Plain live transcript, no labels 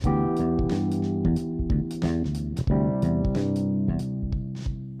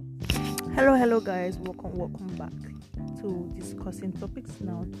Hello, guys. Welcome back to discussing topics.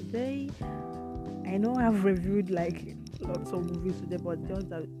 Now, today, I know I've reviewed like lots of movies today, but just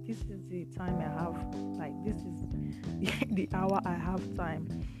that this is the time I have. Like, this is the hour I have time,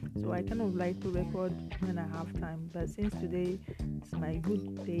 so I kind of like to record when I have time. But since today is my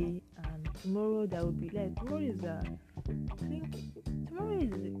good day, and tomorrow there will be like I think tomorrow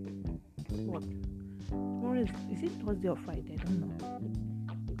is what? Tomorrow is it Thursday or Friday? I don't know.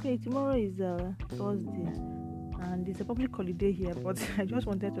 Okay, tomorrow is Thursday, and it's a public holiday here. But I just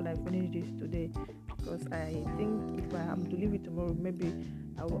wanted to like finish this today because I think if I am to leave it tomorrow, maybe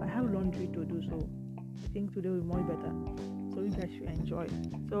I have laundry to do. So I think today will be more better. So you guys should enjoy.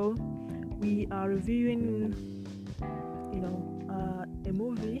 So we are reviewing, a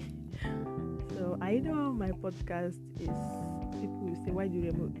movie. So I know my podcast is people will say, why do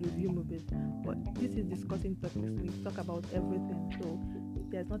you review movies? But this is discussing topics. We talk about everything. So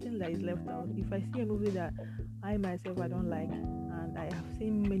there's nothing that is left out. If I see a movie that I myself I don't like, and I have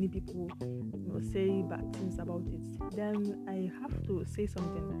seen many people say bad things about it, then I have to say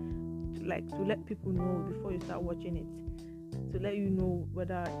something to let people know before you start watching it, to let you know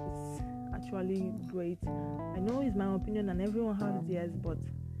whether it's actually great. I know it's my opinion and everyone has theirs, but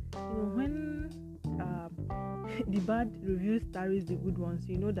when the bad reviews carries the good ones,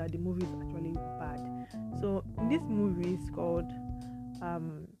 you know that the movie is actually bad. So this movie is called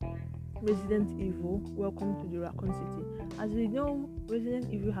Resident Evil, Welcome to the Raccoon City. As we know, Resident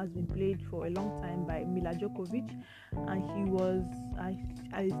Evil has been played for a long time by Mila Djokovic, and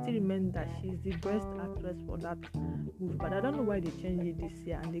I still remember that she's the best actress for that movie, but I don't know why they changed it this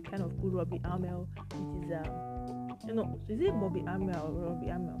year and they kind of put Robbie Amell, which is is it Bobby Amell or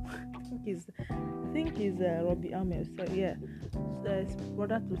Robbie Amell? I think it's Robbie Amell. So yeah, it's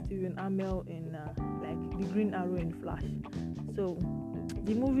brother to Stephen Amell in like the Green Arrow in Flash. So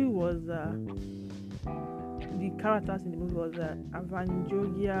the movie was the characters in the movie was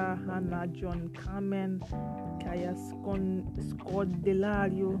Evangelia, Hannah, John, Carmen, Kaya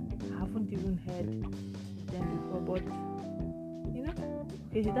Scodelario. I haven't even heard them before, but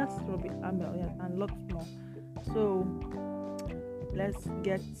okay, that's Robbie Amell, yes, and lots more. So let's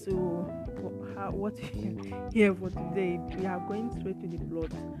get to what here for today. We are going straight to the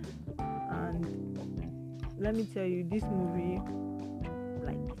plot, and let me tell you, this movie is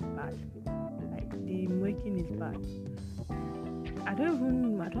bad. Like, the making is bad. I don't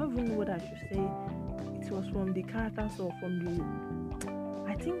even know what I should say. It was from the characters or from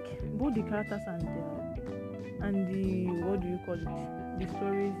I think both the characters and the what do you call it? The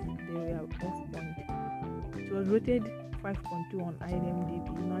stories, they were off point. It was rated 5.2 on IMDb.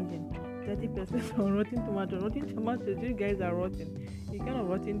 Imagine 30% on Rotten Tomatoes. Rotten Tomatoes, you guys are rotten. You kind of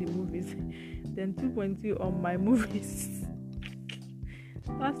rotten the movies. Then 2.2 on my movies.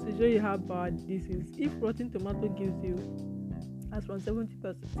 That's to show you how bad this is. If Rotten Tomato gives you as from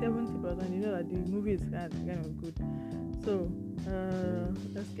 70%, you know that the movie is kind of good. So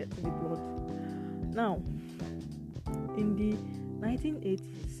let's get to the plot. Now, in the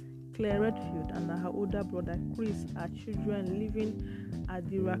 1980s, Claire Redfield and her older brother Chris are children living at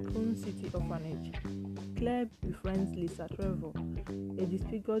the Raccoon City orphanage. Claire befriends Lisa Trevor, a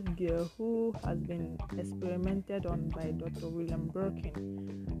disfigured girl who has been experimented on by Dr. William Birkin,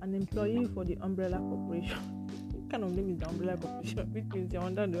 an employee for the Umbrella Corporation. What kind of name is the Umbrella Corporation? Which means you're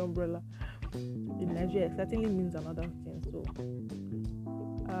under the umbrella. In Nigeria, it certainly means another thing. So,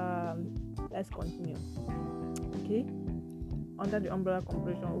 let's continue. Okay? Under the Umbrella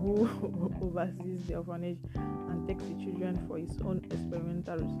Corporation, who oversees the orphanage and takes the children for his own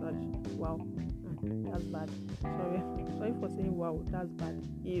experimental research. Wow, that's bad. Sorry for saying wow, that's bad.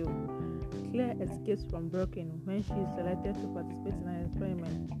 Ew. Claire escapes from Birkin when she is selected to participate in an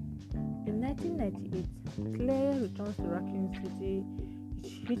experiment. In 1998, Claire returns to Raccoon City,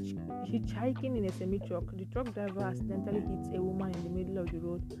 hitchhiking in a semi-truck. The truck driver accidentally hits a woman in the middle of the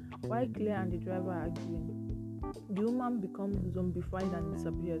road while Claire and the driver are arguing. The woman becomes zombified and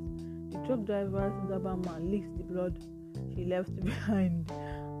disappears. The truck driver's Doberman licks the blood she left behind,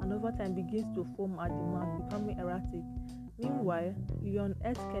 and over time begins to foam at the mouth, becoming erratic. Meanwhile, Leon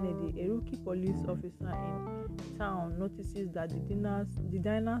S. Kennedy, a rookie police officer in town, notices that the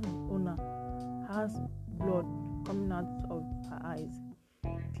diner's owner has blood coming out of her eyes.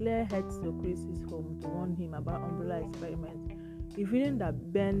 Claire heads to Chris's home to warn him about Umbrella experiments, revealing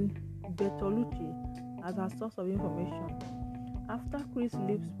that Ben Bertolucci as her source of information. After Chris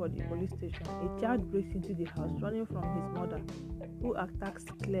leaves for the police station, a child breaks into the house running from his mother, who attacks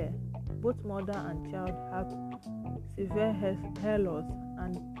Claire. Both mother and child have severe hair loss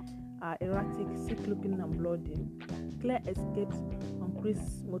and are erratic, sick-looking, and bloody. Claire escapes on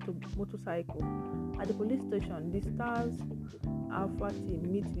Chris' motorcycle. At the police station, the Stars Alpha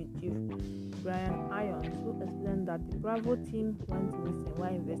team meets with Chief Brian Irons, who explained that the Bravo team went missing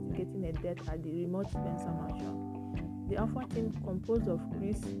while investigating a death at the remote Spencer mansion. The Alpha team, composed of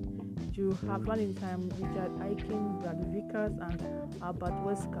Chris, Drew Valentine, Richard Aiken, Brad Vickers, and Albert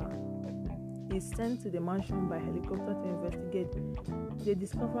Wesker, is sent to the mansion by helicopter to investigate. They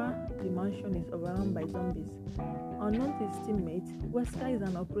discover the mansion is overrun by zombies. Unknown to his teammates, Wesker is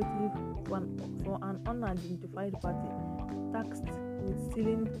an operative for an unidentified party tasked with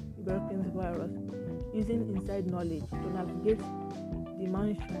stealing Birkin's virus, using inside knowledge to navigate the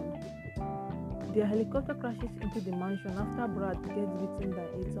mansion. Their helicopter crashes into the mansion after Brad gets bitten by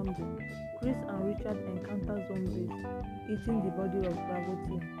a zombie. Chris and Richard encounter zombies eating the body of Bravo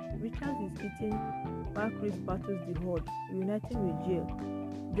team. Richard is eaten while Chris battles the horde, uniting with Jill.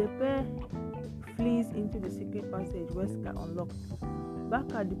 The pair flees into the secret passage Wesker unlocked.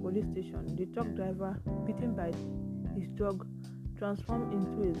 Back at the police station, the truck driver, bitten by his dog, transforms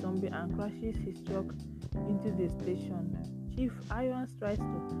into a zombie and crashes his truck into the station. Chief Irons tries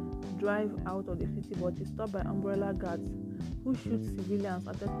to drive out of the city but is stopped by umbrella guards who shoot civilians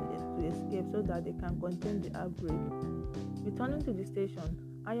attempting to escape so that they can contain the outbreak. Returning to the station,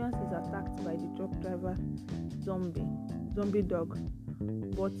 Irons is attacked by the truck driver zombie dog,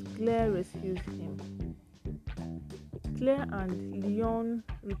 but Claire rescues him. Claire and Leon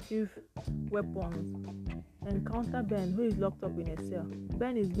retrieve weapons, encounter Ben, who is locked up in a cell.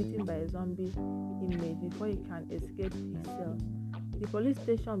 Ben is beaten by a zombie inmate before he can escape his cell. The police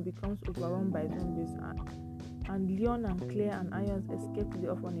station becomes overrun by zombies, and Leon and Claire and Irons escape to the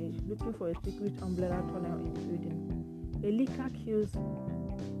orphanage, looking for a secret umbrella tunnel in the building. A leaker kills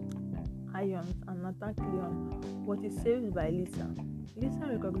Irons and attacks Leon, but is saved by Lisa. Lisa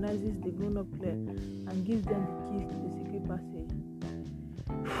recognizes the grown-up Claire and gives them the keys to the secret passage.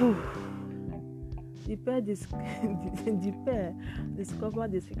 The pair discover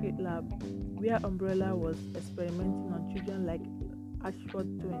the secret lab where Umbrella was experimenting on children like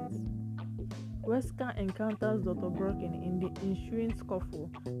Ashford twins. Wesker encounters Dr. Birkin in the ensuing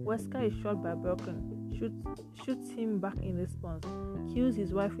scuffle. Wesker is shot by Birkin, shoots him back in response, kills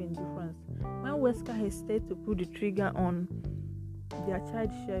his wife in defense. When Wesker hesitates to pull the trigger on their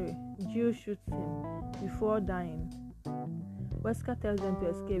child Sherry, Jill shoots him before dying. Wesker tells them to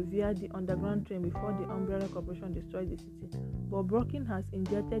escape via the underground train before the Umbrella Corporation destroys the city, but Birkin has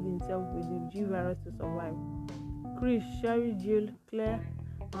injected himself with the G virus to survive. Chris, Sherry, Jill, Claire,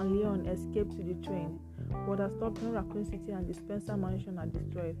 and Leon escape to the train, but are stopped when Raccoon City and the Spencer mansion are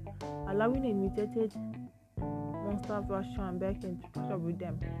destroyed, allowing a mutated monster version Birkin to catch up with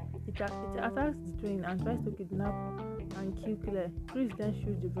them. It attacks the train and tries to kidnap and kill Claire. Chris then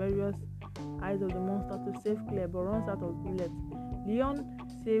shoots the various eyes of the monster to save Claire, but runs out of bullets. Leon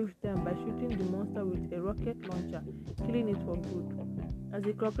saves them by shooting the monster with a rocket launcher, killing it for good. As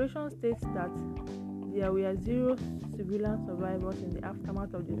the corporation states that there were 0 civilian survivors in the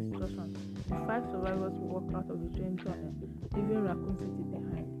aftermath of the destruction, the 5 survivors walk out of the train tunnel, leaving Raccoon City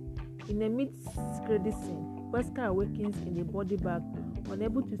behind. In a mid-credit scene, Wesker awakens in a body bag,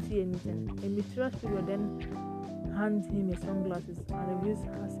 unable to see anything. A mysterious figure then hands him his sunglasses and reveals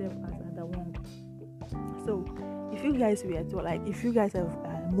herself as Ada Wong. So, if you guys were to if you guys have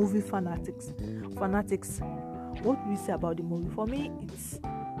movie fanatics, what do you say about the movie? For me, it's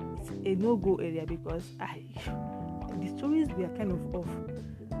a no-go area because the stories were kind of off.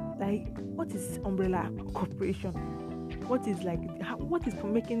 Like, what is Umbrella Corporation? What is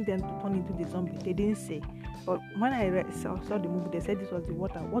making them to turn into the zombie? They didn't say. But when I saw the movie, they said this was the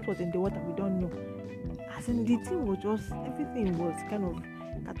water. What was in the water, we don't know. As in, the thing was just, everything was kind of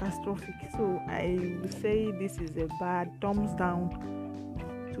catastrophic. So I would say this is a bad thumbs down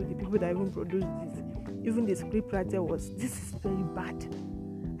to the people that even produced this. Even the scriptwriter this is very bad.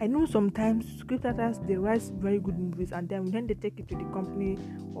 I know sometimes scriptwriters, they write very good movies, and then when they take it to the company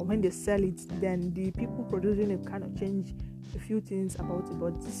or when they sell it, then the people producing it kind of change a few things about it.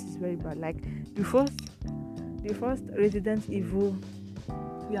 But this is very bad. Like the first Resident Evil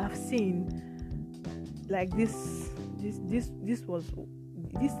we have seen, like this is the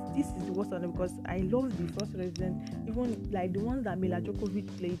worst one, because I loved the first Resident, even like the ones that Mila Djokovic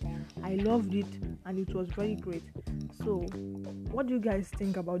played. I loved it and it was very great. So what do you guys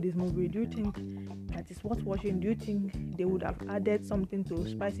think about this movie? Do you think that it's worth watching? Do you think they would have added something to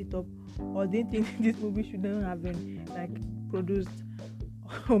spice it up, or do you think this movie shouldn't have been produced,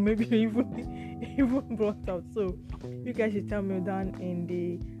 or maybe even brought out? So you guys should tell me down in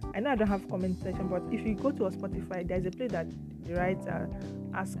the, I know I don't have comment section, but if you go to our Spotify, there's a place that the writer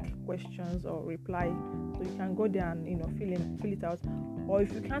ask questions or reply. So you can go there and fill it out. Or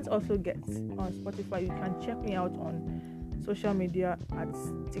if you can't also get on Spotify, you can check me out on social media at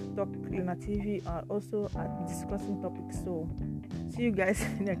TikTok, Lena TV, also at Discussing Topics. So see you guys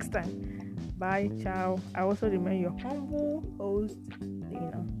next time. Bye, ciao. I also remain your humble host,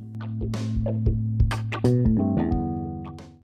 Lena.